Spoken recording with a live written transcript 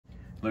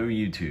Hello,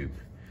 YouTube.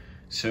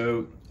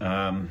 So,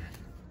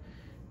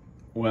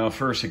 well,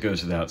 first it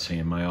goes without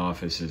saying, my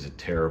office is a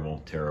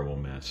terrible, terrible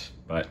mess,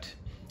 but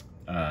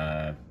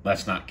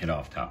let's not get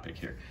off topic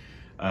here.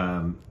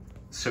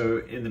 So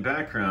in the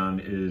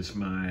background is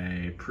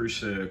my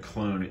Prusa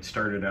clone. It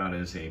started out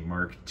as a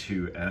Mark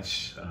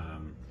IIs,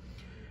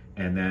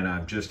 and then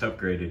I've just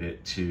upgraded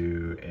it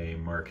to a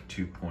Mark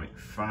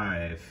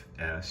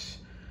 2.5s.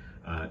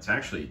 It's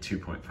actually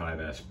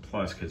 2.5s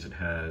plus because it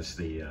has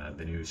the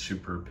new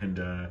Super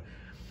Pinda,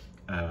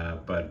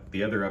 but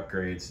the other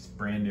upgrades, it's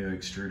brand new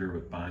extruder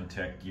with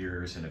Bondtech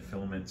gears and a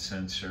filament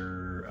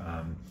sensor.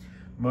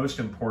 Most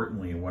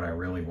importantly, what I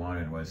really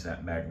wanted was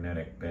that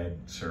magnetic bed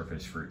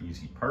surface for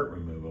easy part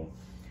removal.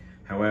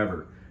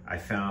 However, I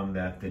found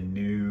that the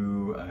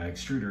new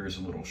extruder is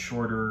a little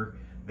shorter,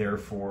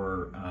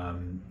 therefore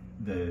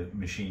the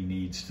machine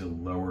needs to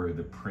lower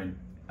the print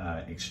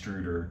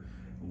extruder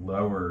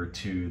lower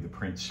to the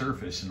print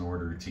surface in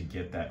order to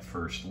get that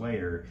first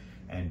layer.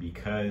 And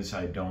because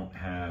I don't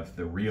have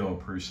the real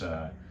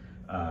Prusa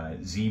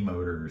Z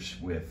motors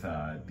with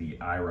the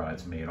eye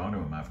rods made onto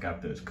them, I've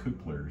got those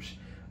couplers.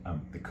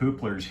 The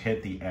couplers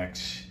hit the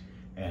X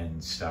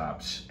and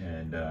stops,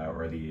 and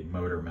or the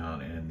motor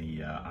mount and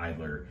the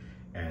idler,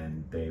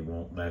 and they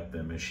won't let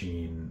the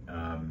machine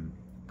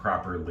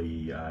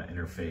properly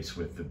interface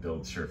with the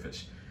build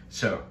surface.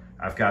 So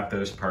I've got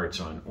those parts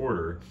on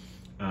order,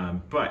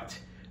 but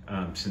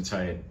since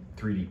I had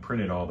 3D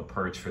printed all the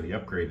parts for the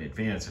upgrade in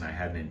advance and I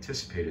hadn't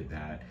anticipated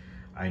that,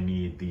 I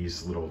need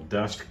these little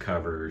dust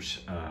covers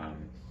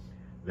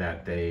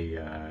that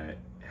they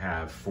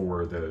have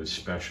for those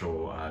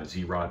special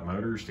Z-rod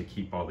motors to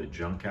keep all the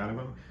junk out of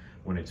them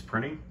when it's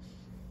printing.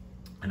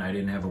 And I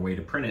didn't have a way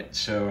to print it,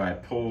 so I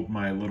pulled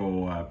my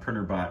little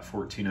Printrbot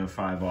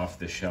 1405 off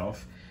the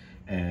shelf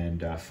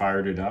and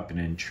fired it up, and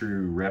in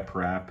true rep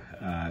rap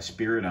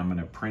spirit, I'm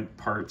gonna print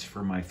parts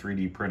for my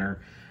 3D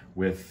printer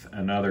with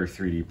another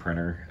 3D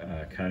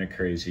printer, kind of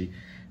crazy.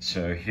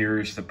 So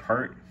here's the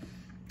part,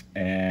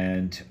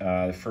 and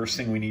the first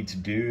thing we need to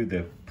do,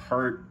 the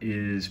part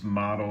is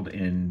modeled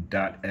in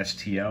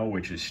 .stl,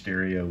 which is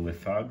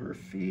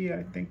stereolithography,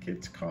 I think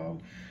it's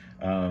called.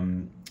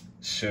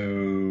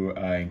 So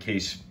in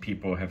case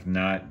people have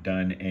not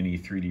done any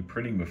 3D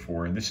printing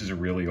before, and this is a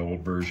really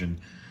old version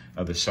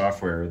of the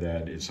software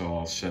that is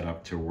all set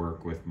up to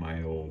work with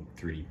my old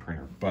 3D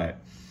printer,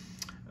 but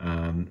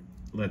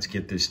let's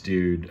get this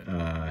dude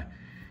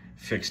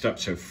fixed up.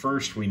 So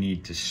first we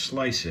need to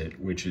slice it,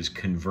 which is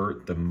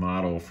convert the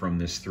model from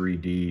this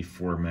 3D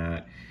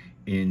format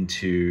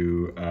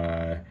into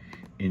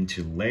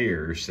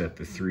layers that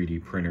the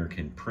 3D printer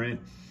can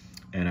print.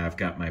 And I've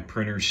got my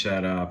printer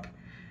set up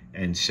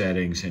and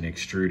settings and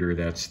extruder.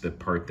 That's the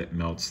part that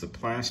melts the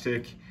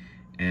plastic.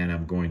 And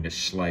I'm going to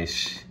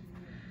slice,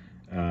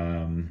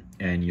 and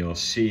you'll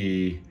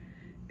see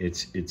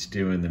it's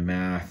doing the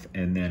math,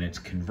 and then it's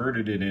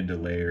converted it into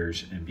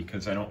layers. And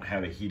because I don't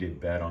have a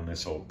heated bed on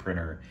this old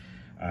printer,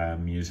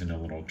 I'm using a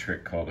little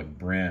trick called a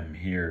brim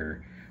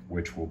here,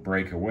 which will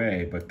break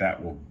away, but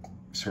that will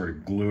sort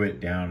of glue it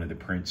down to the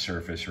print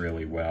surface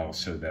really well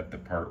so that the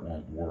part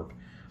won't warp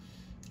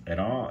at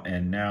all.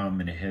 And now I'm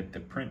gonna hit the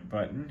print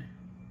button.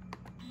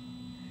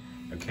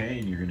 Okay,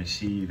 and you're gonna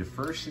see the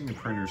first thing the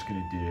printer's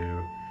gonna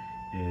do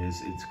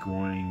is it's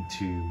going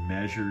to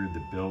measure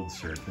the build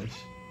surface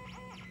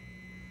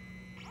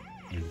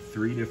in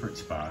 3 different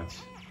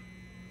spots,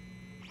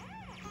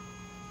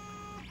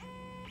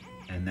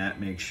 and that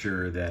makes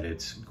sure that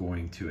it's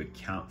going to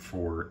account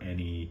for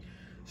any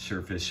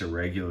surface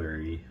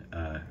irregularity,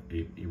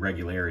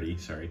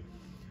 sorry.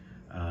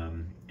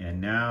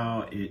 And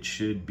now it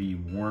should be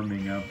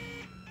warming up.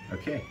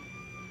 Okay,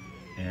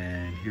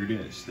 and here it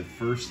is. The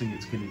first thing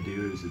it's going to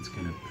do is it's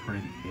going to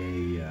print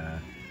a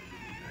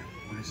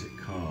what is it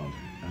called?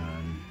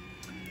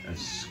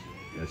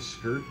 A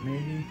skirt,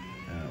 maybe.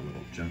 A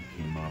little junk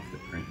came off the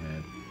print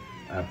head.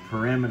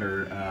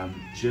 Perimeter,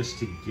 just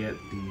to get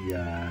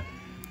the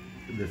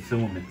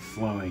filament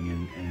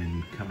flowing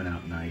and coming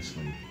out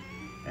nicely.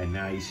 And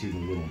now you see the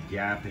little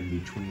gap in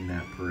between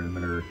that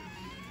perimeter.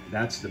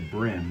 That's the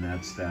brim.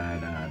 That's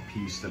that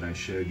piece that I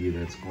showed you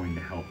that's going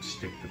to help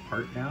stick the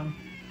part down.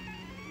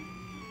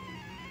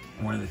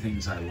 One of the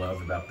things I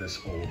love about this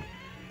old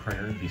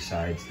printer,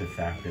 besides the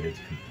fact that it's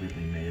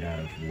completely made out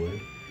of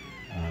wood,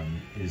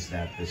 is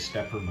that the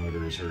stepper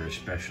motors are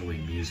especially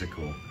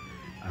musical.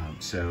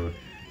 So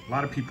a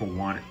lot of people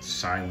want a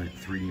silent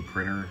 3D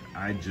printer.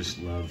 I just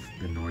love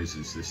the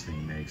noises this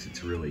thing makes.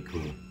 It's really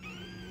cool.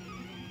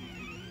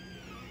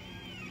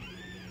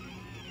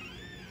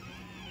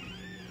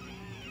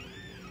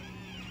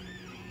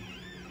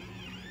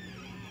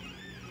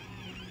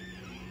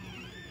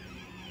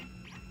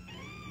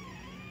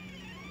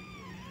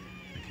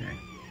 Okay,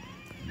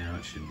 now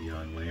it should be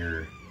on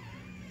layer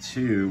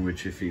 2,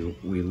 which if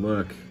we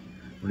look,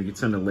 when it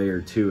gets onto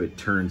layer 2, it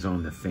turns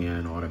on the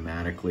fan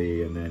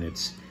automatically, and then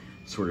it's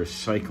sort of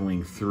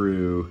cycling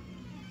through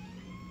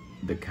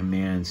the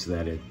commands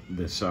that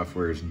the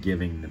software is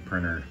giving the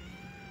printer.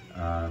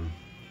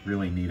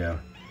 Really neato.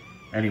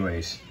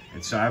 Anyways,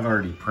 And so I've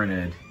already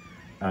printed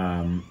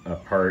a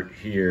part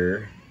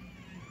here.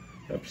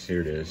 Oops,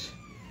 here it is.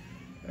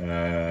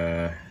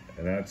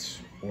 That's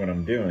what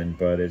I'm doing,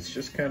 but it's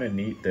just kind of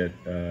neat that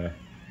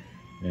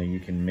you know, you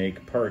can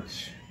make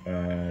parts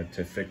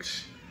to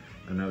fix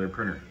another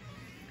printer.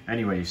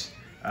 Anyways,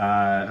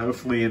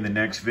 hopefully in the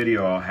next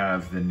video I'll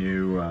have the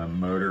new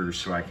motor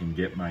so I can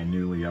get my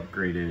newly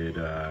upgraded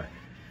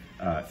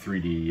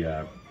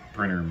 3D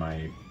printer,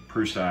 my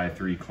Prusa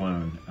i3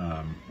 clone,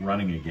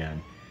 running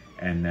again.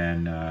 And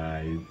then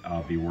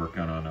I'll be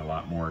working on a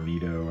lot more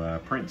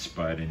neato prints.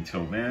 But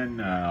until then,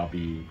 I'll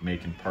be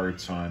making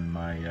parts on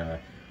my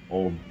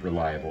old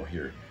Reliable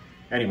here.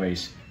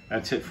 Anyways,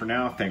 that's it for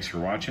now. Thanks for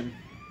watching.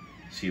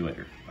 See you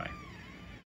later. Bye.